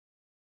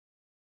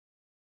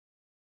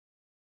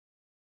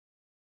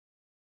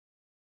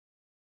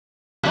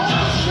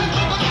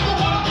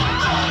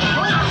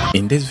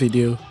In this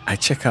video, I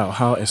check out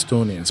how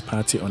Estonians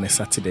party on a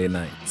Saturday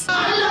night.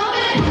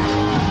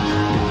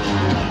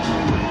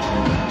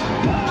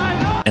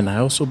 And I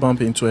also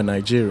bump into a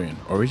Nigerian,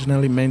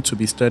 originally meant to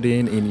be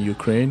studying in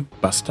Ukraine,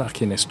 but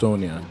stuck in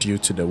Estonia due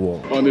to the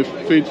war. On a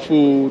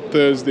fateful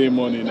Thursday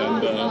morning,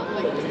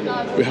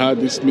 and we had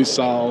these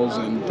missiles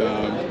and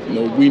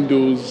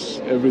windows,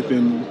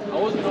 everything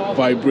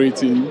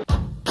vibrating.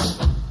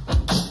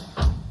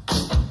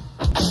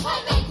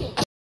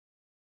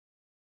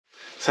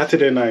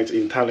 Saturday night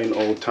in Tallinn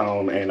Old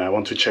Town, and I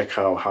want to check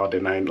out how the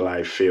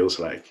nightlife feels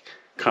like.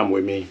 Come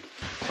with me.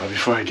 But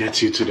before I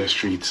get you to the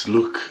streets,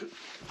 look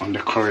on the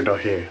corridor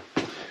here.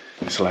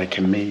 It's like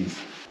a maze.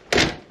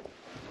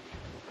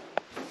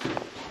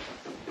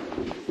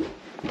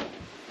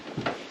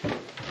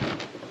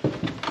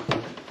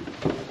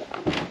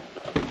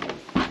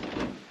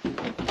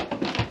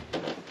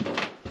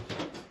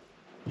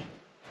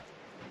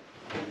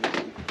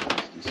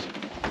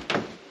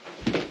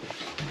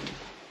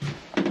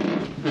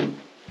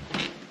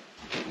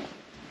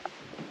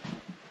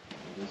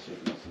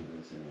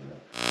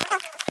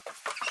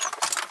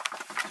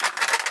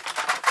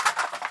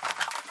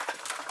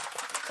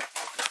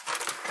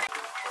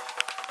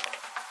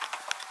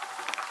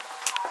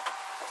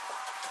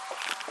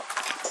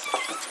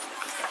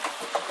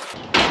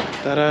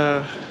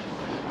 Ta-da!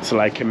 It's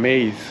like a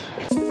maze.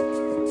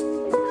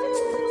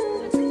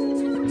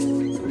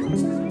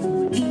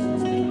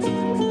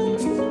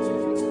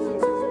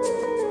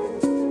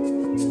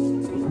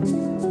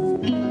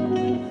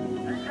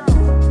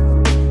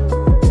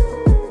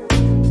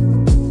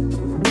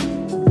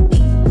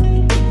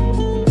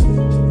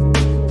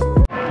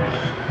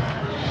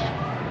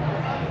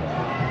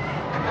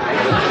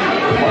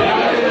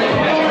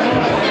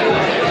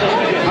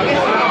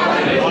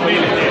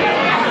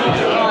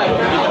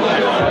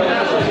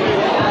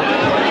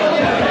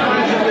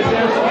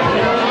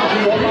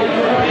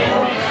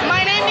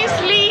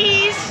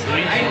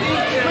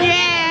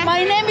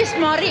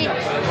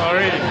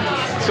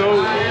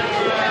 So,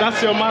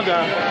 that's your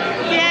mother?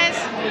 Yes.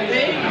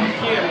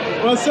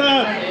 What's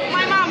up?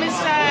 My mom is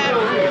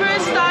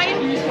first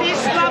time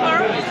this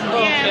lover.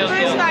 Yeah,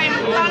 first time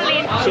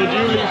Tallinn. So do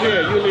you live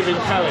here? You live in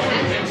Tallinn?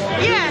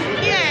 Yeah.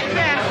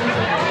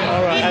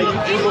 Alright, are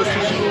you go to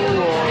school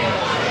or?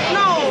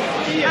 No,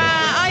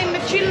 I'm a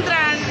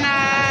children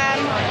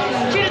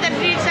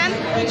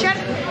teacher.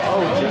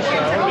 Oh,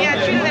 teacher. Yeah,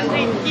 children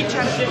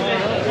teacher.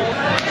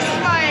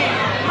 My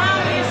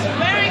mom is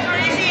very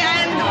crazy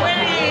and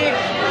very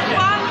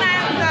fun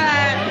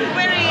and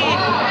very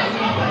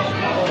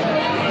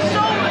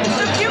so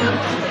cute.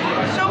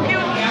 So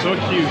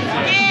cute.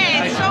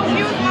 Yeah, so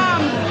cute,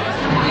 mom.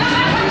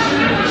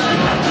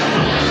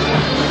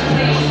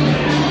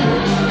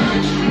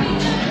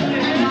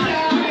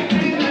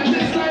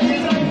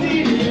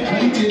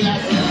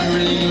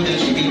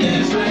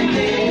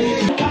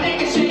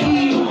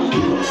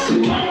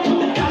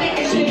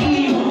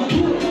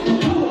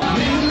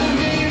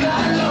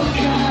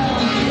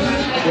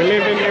 We're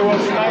living, it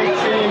was nice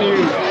seeing you.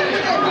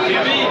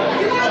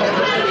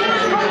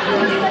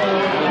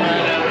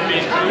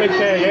 Take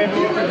care, yeah?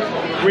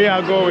 We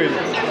are going.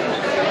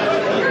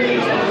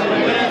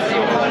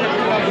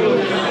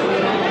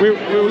 We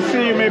will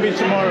see you maybe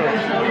tomorrow.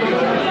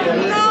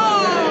 No!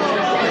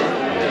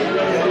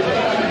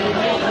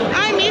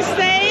 I miss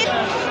it.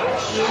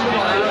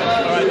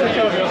 Alright, take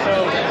care of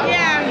yourself.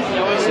 Yeah.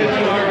 See you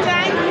tomorrow.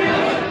 Thank you.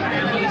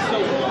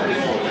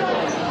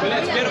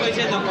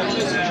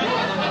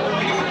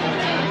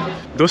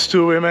 Those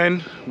two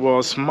women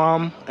was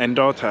mom and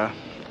daughter.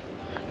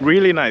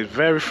 Really nice,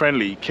 very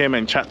friendly, came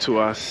and chat to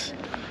us.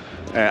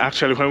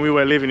 Actually, when we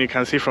were leaving, you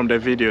can see from the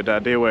video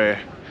that they were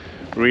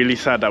really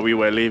sad that we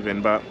were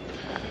leaving. But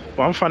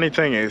one funny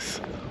thing is,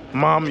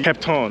 mom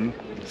kept on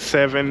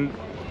serving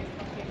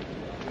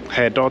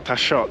her daughter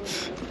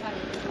shots,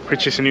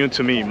 which is new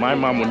to me. My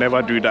mom would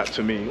never do that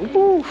to me.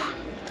 Woo.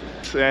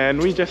 And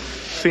we just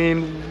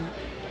seen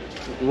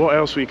what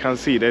else we can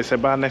see. There's a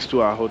bar next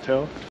to our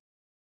hotel.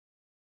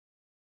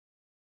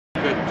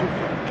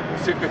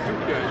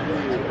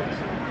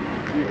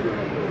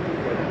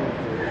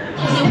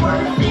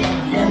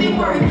 Let me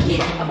work it.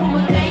 I put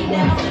my thing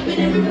down, flip it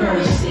and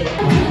reverse it.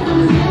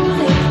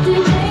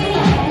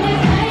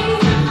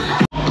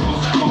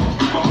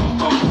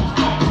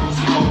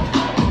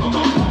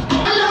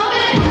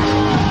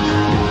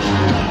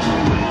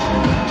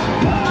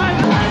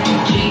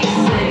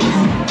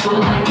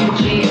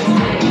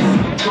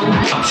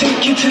 I'll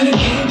take you to the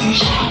candy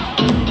shop.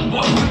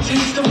 One more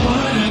taste of what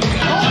I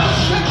got.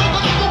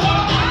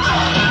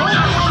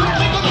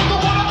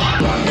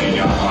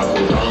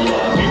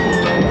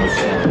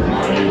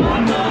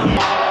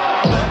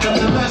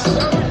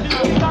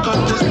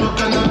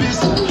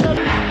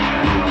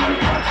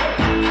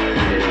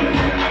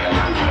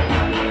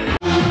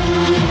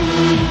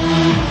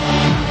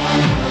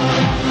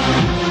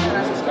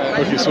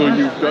 Okay, so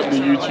you've got the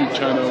YouTube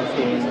channel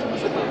going.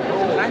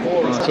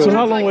 So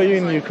how long were you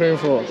in Ukraine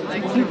for?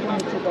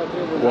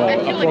 Well,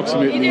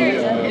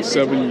 approximately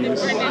 7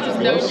 years.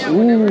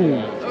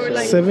 Ooh,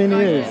 7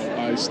 years.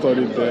 I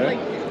studied there,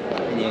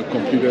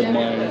 completed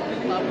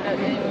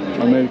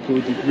my medical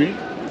degree.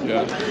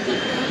 Yeah.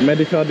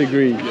 Medical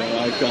degree.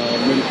 Yeah, like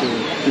medical,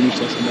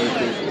 finished as a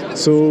medical.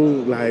 So,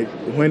 like,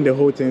 when the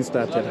whole thing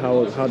started,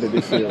 how did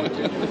it feel?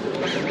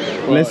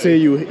 Let's say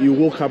you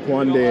woke up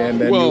one day and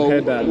then you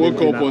heard that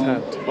woke up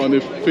on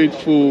a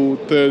fateful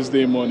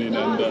Thursday morning,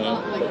 and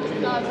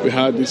we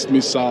had these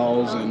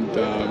missiles and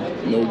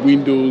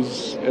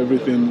windows,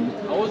 everything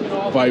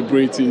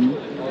vibrating.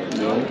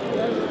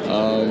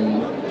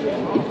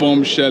 The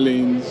bomb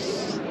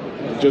shellings,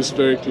 just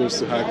very close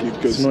to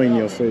Kharkiv. It's not in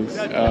your face.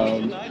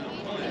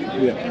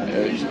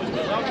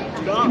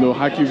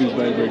 Kharkiv is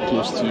very, very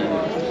close to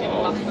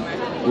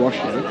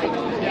Russia.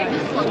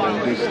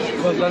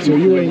 So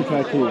you were in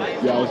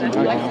Kharkiv? Yeah, I was in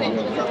Kharkiv.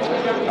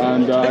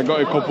 And I got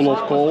a couple of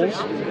calls,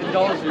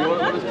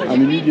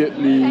 and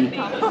immediately,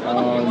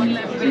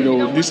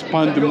 this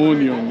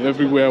pandemonium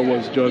everywhere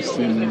was just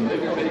in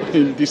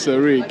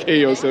disarray,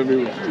 chaos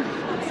everywhere.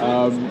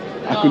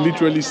 I could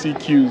literally see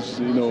queues,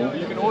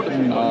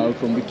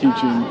 from the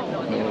kitchen,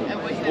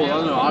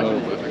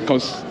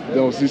 because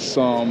there was this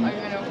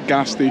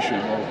gas station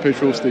or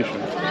petrol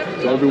station.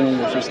 So everyone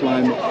was just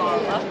lined up,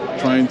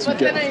 trying to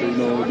get,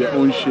 their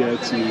own share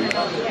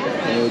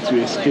to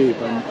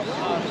escape. And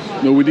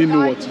we didn't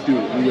know what to do.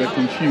 We were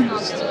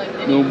confused.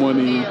 No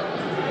money.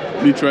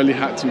 Literally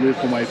had to wait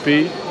for my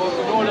pay.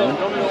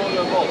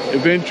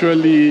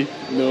 Eventually,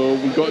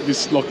 we got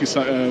this lucky,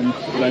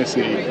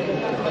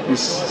 these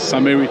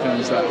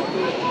Samaritans that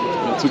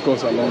took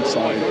us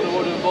alongside.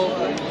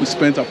 We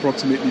spent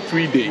approximately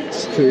 3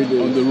 days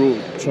on the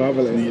road,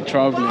 traveling,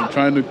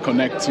 trying to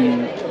connect to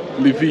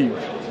Lviv,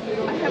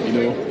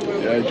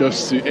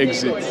 just to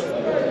exit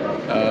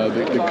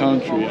the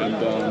country.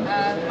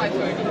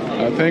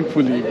 And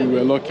thankfully, we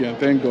were lucky, and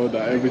thank God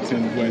that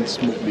everything went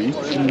smoothly.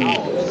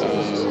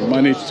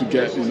 Managed to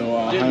get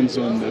our hands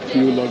on a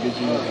few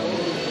luggages.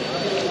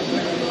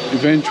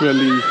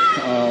 Eventually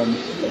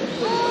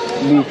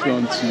moved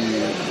on to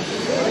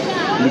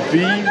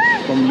Lviv.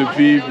 From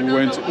Lviv we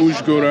went to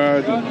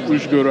Uzhgorod. In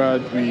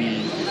Uzhgorod we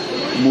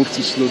moved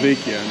to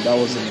Slovakia, and that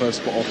was the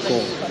first port of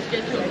call.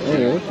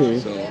 Oh, okay.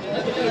 So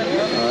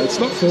it's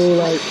not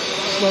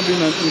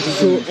been an easy.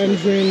 So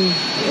entering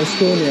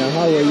Estonia,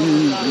 how were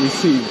you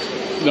received?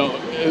 No,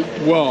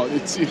 well,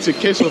 it's a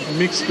case of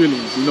mixed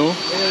feelings,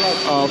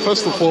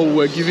 First of all,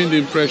 we're given the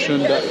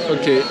impression that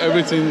okay,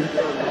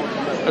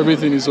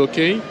 everything is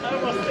okay.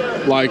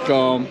 Like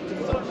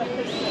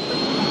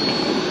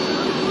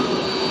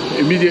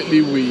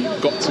immediately we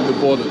got to the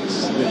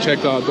borders. They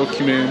checked our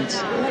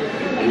documents,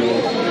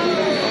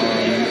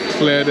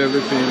 cleared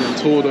everything, and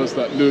told us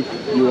that look,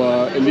 you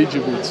are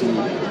eligible to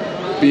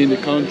be in the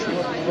country.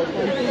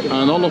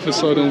 And all of a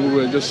sudden, we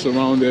were just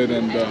surrounded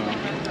and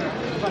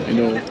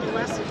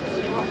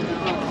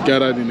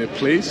gathered in a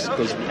place,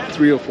 because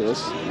 3 of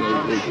us,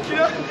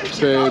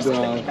 said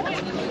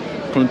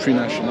country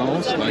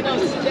nationals, like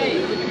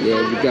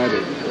were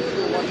regarded.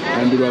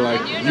 And they were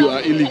like, you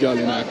are illegal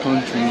in our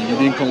country, you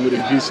didn't come with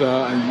a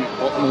visa and you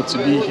ought not to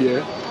be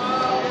here.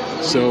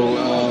 So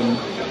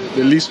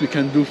the least we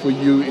can do for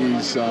you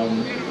is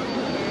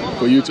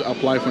for you to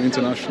apply for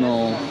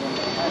international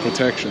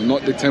protection,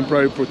 not the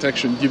temporary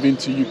protection given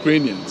to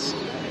Ukrainians.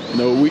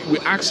 We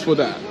asked for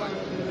that.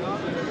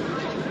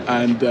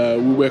 And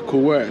we were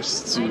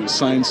coerced to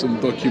sign some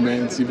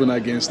documents, even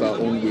against our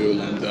own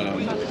will. And,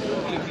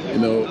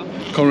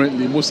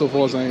 currently most of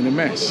us are in a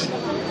mess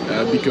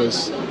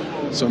because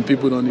some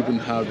people don't even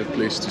have a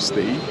place to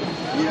stay.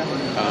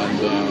 And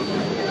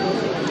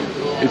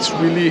it's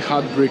really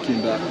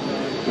heartbreaking that,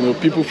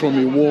 people from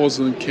a war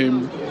zone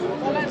came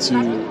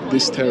to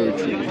this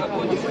territory.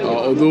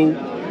 Although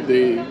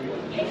they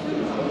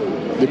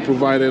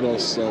provided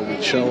us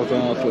with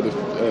shelter for the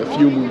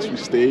few months we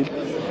stayed.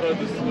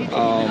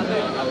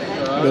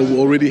 But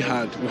we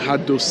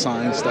had those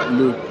signs that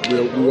look,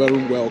 we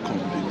weren't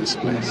welcomed in this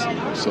place.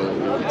 So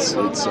it's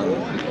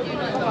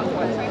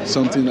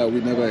something that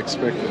we never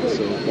expected.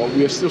 So, but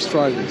we are still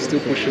striving, still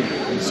pushing.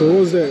 So what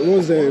was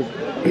the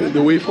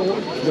way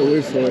forward? The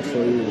way forward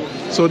for you.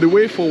 So the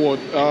way forward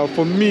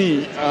for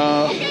me,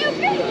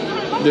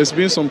 there's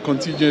been some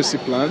contingency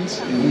plans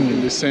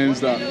in the sense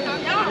that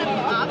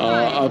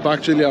I've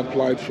actually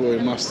applied for a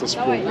master's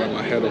program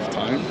ahead of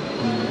time.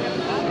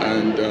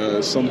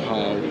 And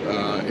somehow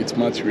it's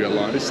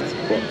materialized,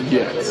 but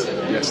yet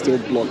they're still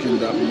blocking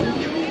that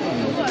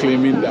route,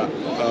 claiming that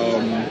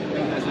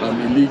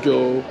I'm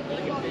illegal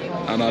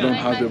and I don't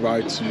have the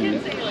right to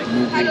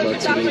move over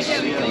to those countries,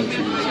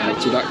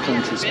 to that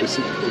country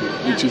specifically,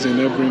 which is a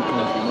neighboring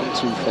country, not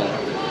too far.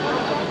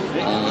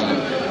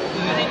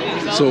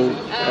 So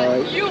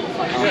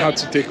I had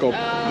to take up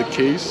the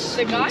case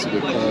to the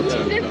court,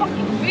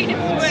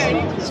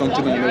 and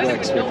something I never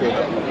expected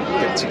that I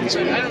would get to this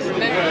point.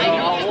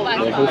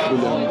 But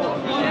hopefully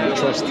I'm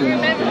trusting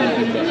and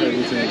believing that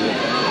everything will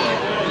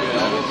work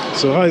out.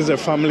 So how is the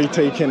family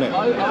taking it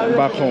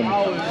back home?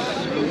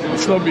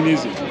 it's not been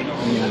easy.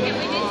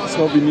 It's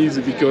not been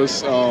easy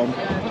because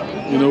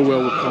you know where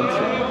we come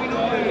from.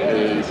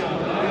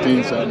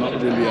 Things are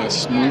not really as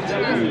smooth.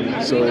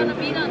 So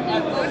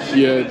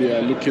here they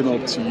are looking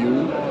up to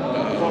you,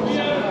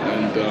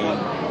 and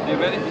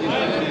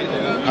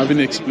having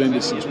explained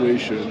the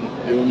situation,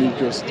 they're only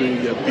just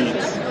doing their bit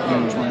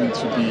and trying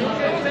to be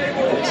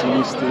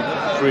optimistic,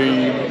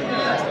 praying,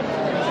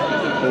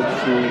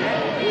 hopeful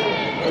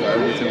that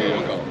everything will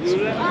work out.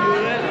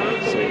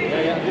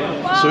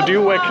 So do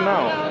you work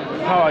now?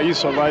 How are you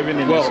surviving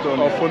in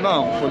Estonia? For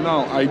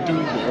now, I do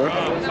work.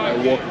 I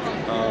work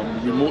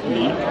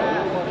remotely.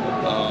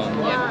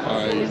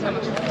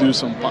 I do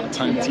some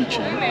part-time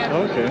teaching.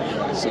 Okay.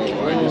 So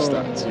I use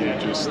that to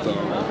just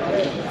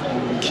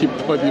keep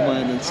body,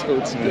 mind, and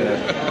soul together.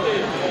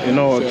 You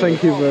know, so,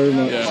 thank you very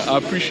much. Yeah, I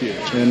appreciate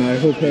it. And I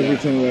hope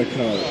everything works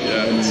out.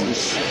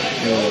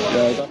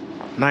 Yeah,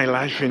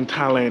 Nightlife in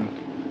Tallinn,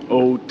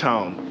 Old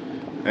Town.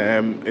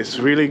 It's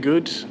really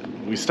good.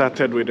 We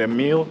started with a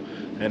meal,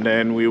 and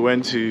then we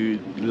went to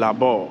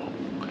Labor.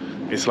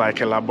 It's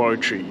like a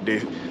laboratory.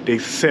 They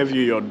serve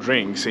you your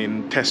drinks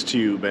in test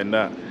tube, and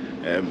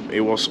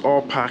it was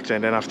all packed.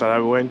 And then after that,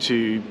 we went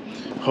to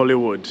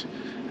Hollywood.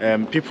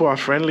 People are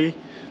friendly.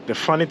 The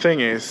funny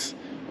thing is,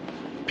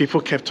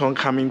 people kept on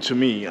coming to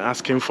me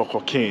asking for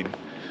cocaine,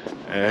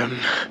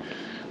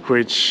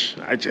 which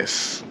I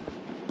just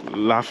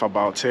laugh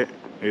about it.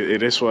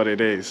 It is what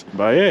it is.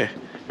 But yeah,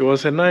 it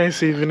was a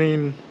nice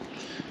evening.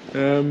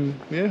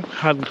 Yeah,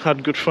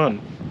 had good fun.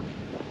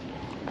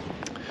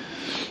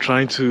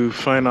 Trying to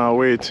find our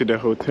way to the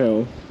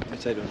hotel.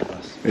 Which side of the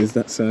bus? Is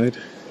that side?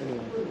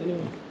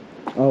 Anyone.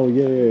 Oh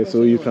yeah.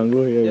 So you can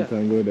go here, Yeah. you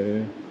can go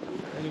there.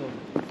 Anyone.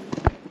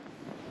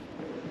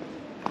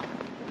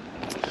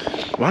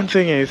 One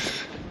thing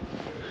is,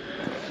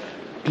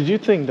 did you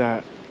think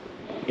that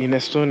in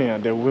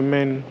Estonia the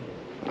women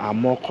are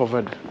more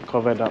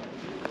covered up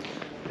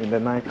in the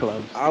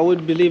nightclubs? I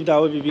would believe that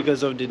would be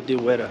because of the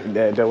weather.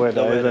 The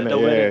weather, isn't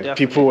it? Yeah.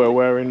 People were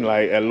wearing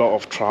like a lot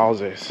of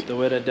trousers. The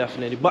weather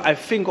definitely. But I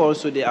think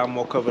also they are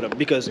more covered up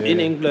because in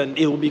England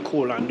it will be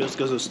cold and those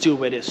girls will still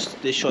wear their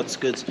short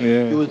skirts.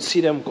 Yeah. You would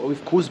see them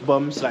with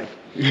goosebumps like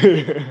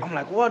I'm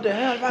like, what the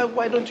hell?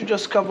 Why don't you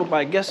just cover? But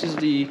I guess it's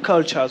the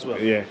culture as well.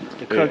 Yeah.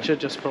 The culture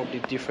just probably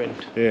different.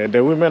 Yeah,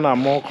 the women are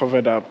more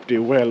covered up. They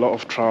wear a lot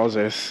of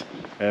trousers.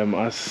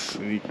 As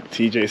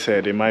TJ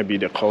said, it might be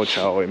the culture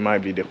or it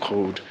might be the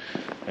code.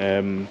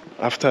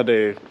 After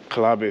the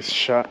club is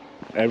shut,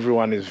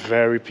 everyone is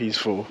very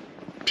peaceful.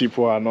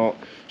 People are not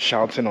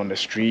shouting on the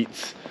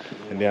streets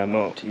and they are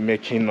not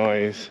making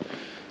noise.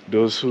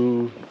 Those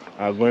who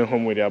are going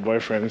home with their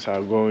boyfriends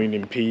are going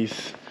in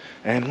peace.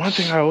 And one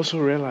thing I also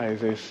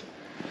realized is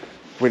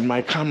with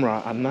my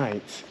camera at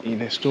night in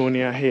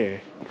Estonia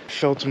here, I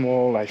felt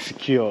more like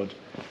secured.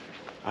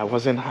 I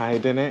wasn't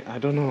hiding it. I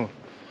don't know.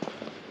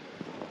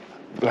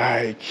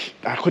 Like,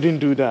 I couldn't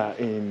do that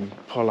in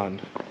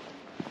Poland.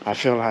 I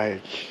felt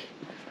like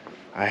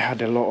I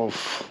had a lot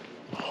of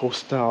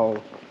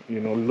hostile,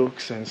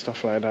 looks and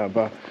stuff like that.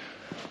 But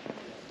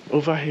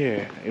over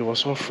here, it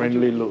was all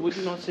friendly looks. Would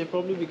you not say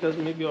probably because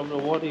maybe of the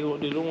water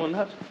they don't want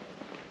that?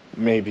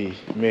 Maybe.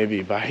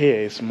 But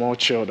here it's more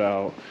chilled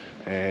out.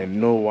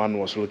 And no one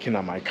was looking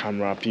at my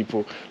camera.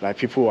 People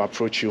will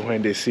approach you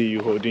when they see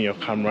you holding your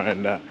camera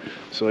and that.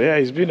 So yeah,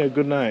 it's been a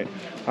good night.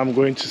 I'm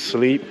going to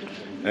sleep.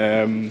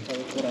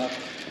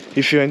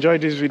 If you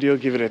enjoyed this video,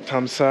 give it a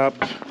thumbs up.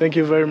 Thank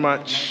you very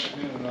much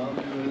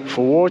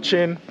for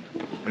watching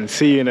and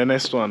see you in the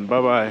next one.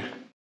 Bye bye.